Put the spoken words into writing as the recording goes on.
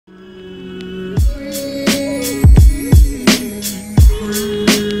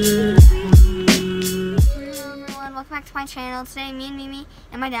to my channel. Today, me and Mimi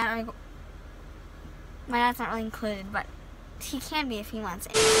and my dad are. My dad's not really included, but he can be if he wants.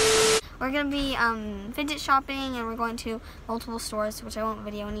 We're gonna be fidget shopping, and we're going to multiple stores, which I won't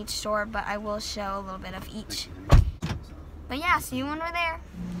video in each store, but I will show a little bit of each. But yeah, see you when we're there.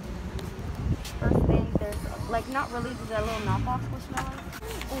 First thing, there's like not really the little knockoff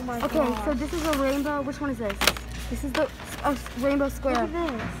squishmallows. Oh my god. Okay, so this is a rainbow. Which one is this? This is the rainbow square. Look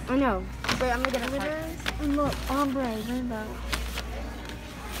at this. I know. Wait, I'm gonna get it. Glitters. And look, ombre, rainbow.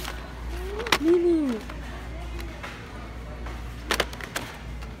 Mimi.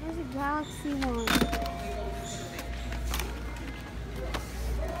 There's a galaxy one.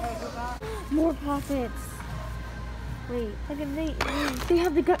 More pockets. Wait, look at these. They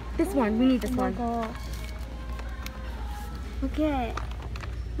have this one. We need this one. Oh my gosh. Look at.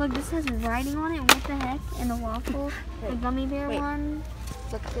 Look, this has writing on it. What the heck? And the waffle. The gummy bear one.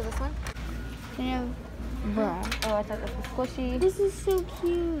 Look through this one. They have. Bruh. Oh, I thought this was squishy. This is so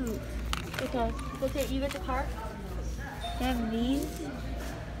cute. Okay. Look at you get the cart. They have these.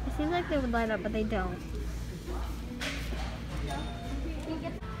 It seems like they would light up, but they don't.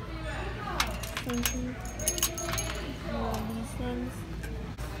 Thank you. These things.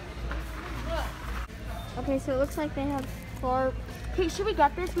 Okay, so it looks like they have far. Okay, should we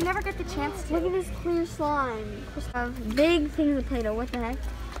get this? We never get the chance to. Look at this clear slime. Big things of Play-Doh. What the heck?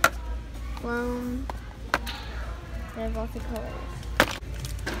 Blown. They have lots of colors.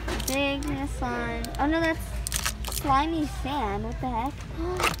 Big slime. Oh no, that's slimy sand. What the heck?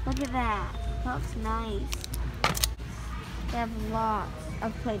 Look at that. That looks nice. They have lots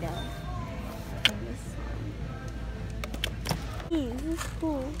of Play-Doh. This is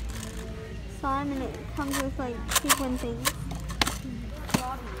cool. Slime, and it comes with like sequin things.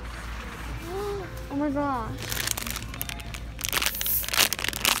 Oh my gosh.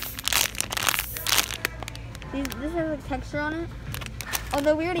 This has like texture on it.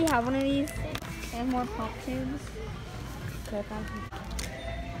 Although we already have one of these. They have more pop tubes. Okay, I found some.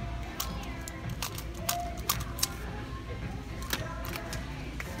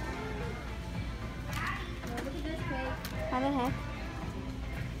 How the heck?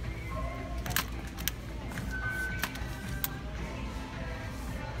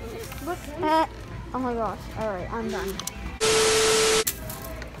 Oh my gosh. Alright, I'm done.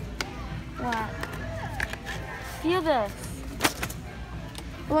 What? Feel this.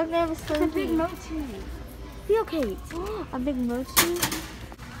 Look, they have a Slurpee. It's a big mochi. Feel Kate. A big mochi?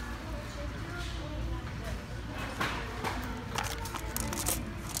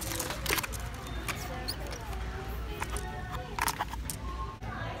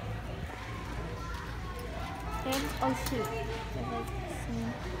 Oh shoot. There's like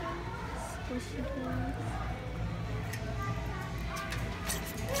some squishy things.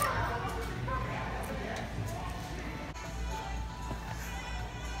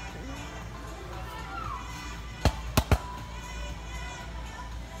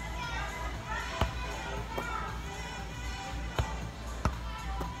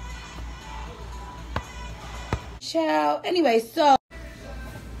 Ciao. Anyway, so.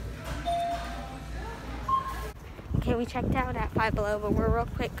 Okay, we checked out at Five Below, but we're real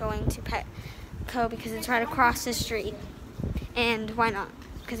quick going to Petco because it's right across the street. And why not?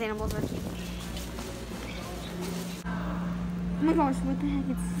 Because animals are cute. Oh my gosh, what the heck?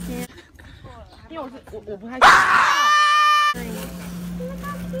 It's sick. Look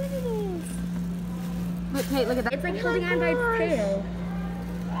how cute it is. Look, Kate, look at that. It's like holding on by its tail.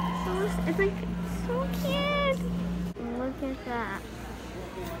 It's like so cute. Look at that.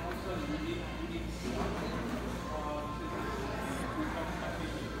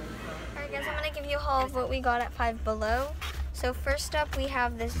 Alright guys, I'm going to give you a haul of what we got at Five Below. So first up we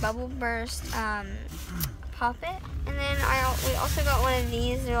have this Bubble Burst Pop-It. And then we also got one of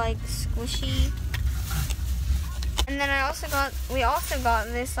these. They're like squishy. And then we also got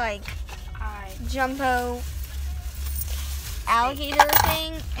this like Jumbo alligator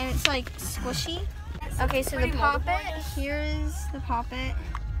thing, and it's like squishy. Okay, so the Pop-It, here's the Pop-It.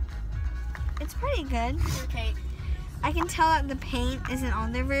 It's pretty good. Okay. I can tell that the paint isn't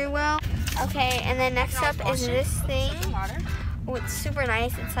on there very well. Okay, and then next up is this thing. Oh, it's super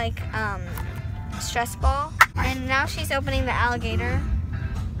nice. It's like stress ball. And now she's opening the alligator.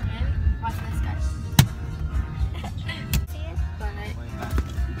 And watch this, guys. See it?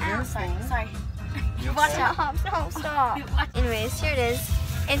 Ow, sorry. Watch out. Stop. Anyways, here it is.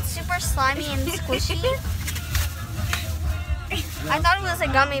 It's super slimy and squishy. I thought it was a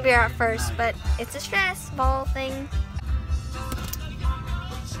gummy bear at first, but it's a stress ball thing.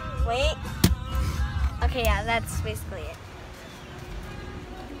 Wait. Okay, yeah, that's basically it.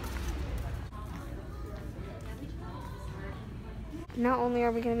 not only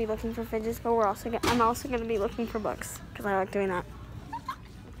are we going to be looking for fidgets, but I'm also going to be looking for books because I like doing that.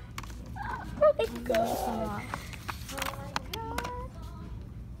 Oh my god.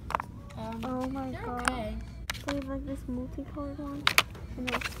 Oh my god. Okay. They have like this multicolored one. And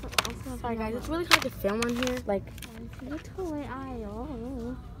they also have Sorry guys, it's really hard to film on here. Like, little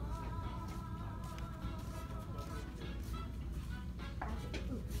aisle.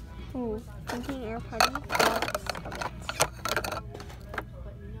 Oh, thinking air party.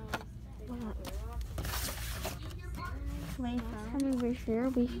 Last time we were here,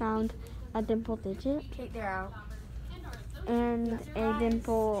 we found a dimple digit. okay, they're out. And a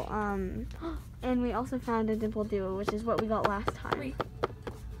dimple, and we also found a dimple duo, which is what we got last time. Wait.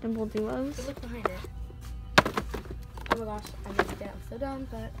 Dimple duos. Look behind it. Oh my gosh, I missed it. I'm so dumb,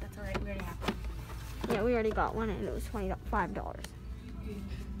 but that's alright. We already have one. Yeah, we already got one, and it was $25.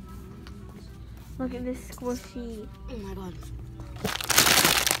 Look at this squishy. Oh my god.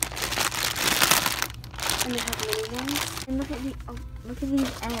 And they have mini ones. And look at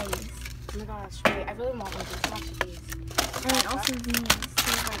these eggs. Oh my god, that's right. I really want one of these. Watch these. And then also these.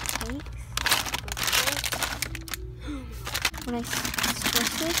 They're like cakes. When I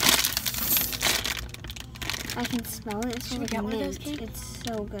squish it, I can smell it. It Should we smells get like one of those mint. cakes? It's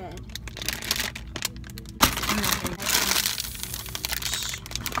so good.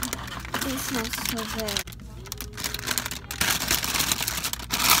 It smells so good.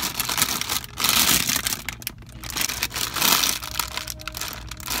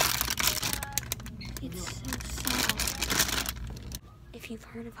 It's so soft. If you've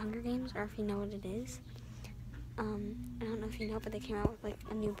heard of Hunger Games or if you know what it is, I don't know if you know, but they came out with like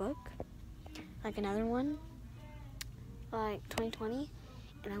a new book, like another one, like 2020,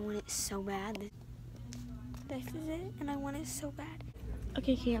 and I want it so bad. This is it, and I want it so bad.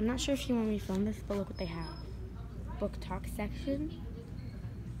 Okay, Kate, I'm not sure if you want me to film this, but look what they have. Book talk section.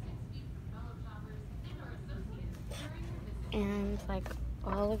 And like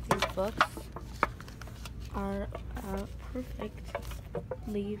all of these books are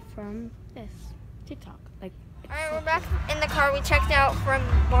perfectly from this TikTok. Like, Alright, we're back in the car. We checked out from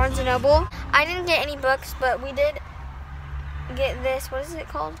Barnes & Noble. I didn't get any books, but we did get this. What is it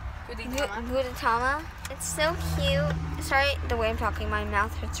called? Gudetama. It's so cute. Sorry, the way I'm talking, my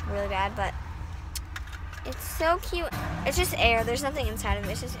mouth hurts really bad, but it's so cute. It's just air. There's nothing inside of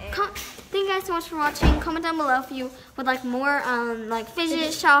it. It's just air. Thank you guys so much for watching. Comment down below if you would like more like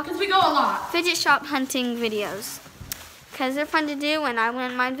fidget shop. Because we go a lot. Fidget shop hunting videos. Because they're fun to do and I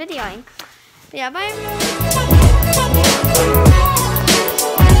wouldn't mind videoing. But yeah, bye everyone.